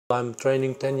I'm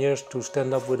training 10 years to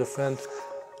stand up with a friend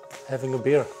having a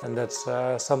beer, and that's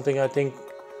something I think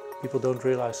people don't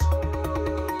realize.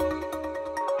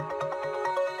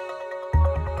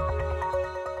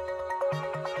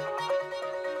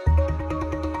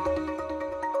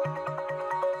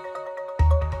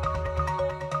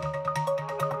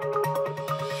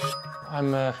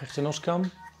 I'm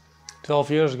Gert-Jan.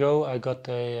 12 years ago I got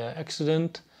an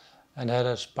accident and had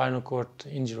a spinal cord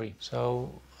injury,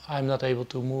 so I'm not able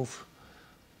to move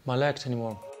my legs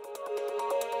anymore.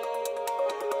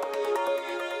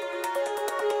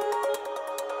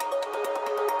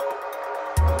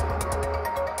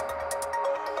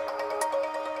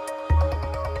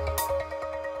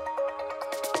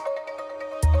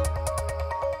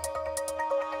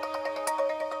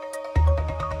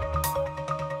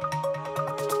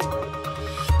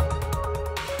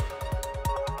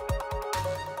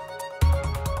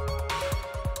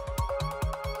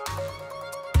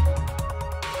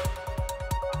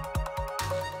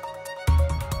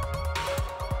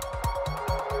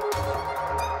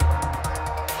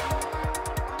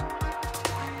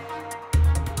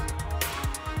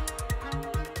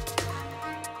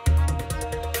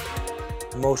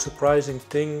 The most surprising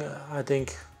thing, I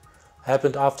think,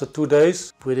 happened after 2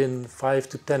 days. Within 5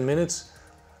 to 10 minutes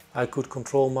I could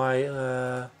control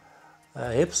my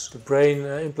hips. The brain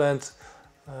implant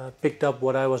picked up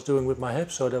what I was doing with my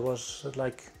hips, so that was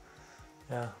like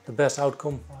the best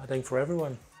outcome, I think, for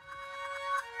everyone.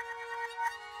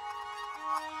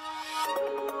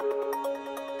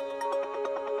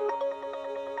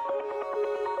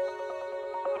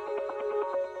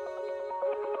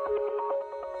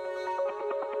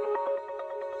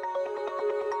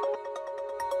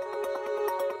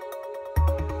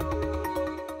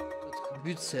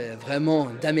 Le but, c'est vraiment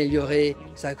d'améliorer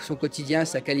son quotidien,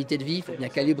 sa qualité de vie. Il faut bien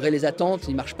calibrer les attentes.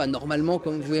 Il ne marche pas normalement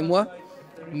comme vous et moi.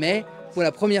 Mais pour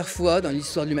la première fois dans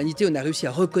l'histoire de l'humanité, on a réussi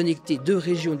à reconnecter deux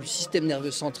régions du système nerveux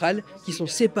central qui sont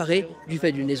séparées du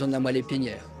fait d'une lésion de la moelle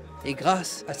épinière. Et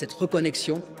grâce à cette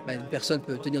reconnexion, une personne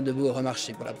peut tenir debout et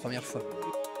remarcher pour la première fois.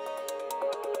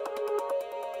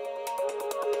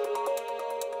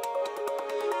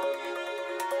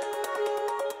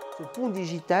 Ce pont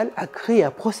digital a créé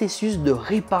un processus de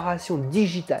réparation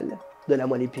digitale de la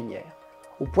moelle épinière,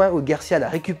 au point où Gert-Jan a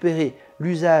récupéré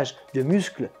l'usage de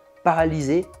muscles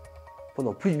paralysés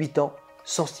pendant plus de 8 ans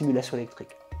sans stimulation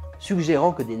électrique,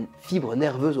 suggérant que des fibres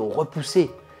nerveuses ont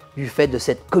repoussé du fait de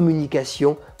cette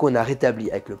communication qu'on a rétablie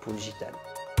avec le pont digital.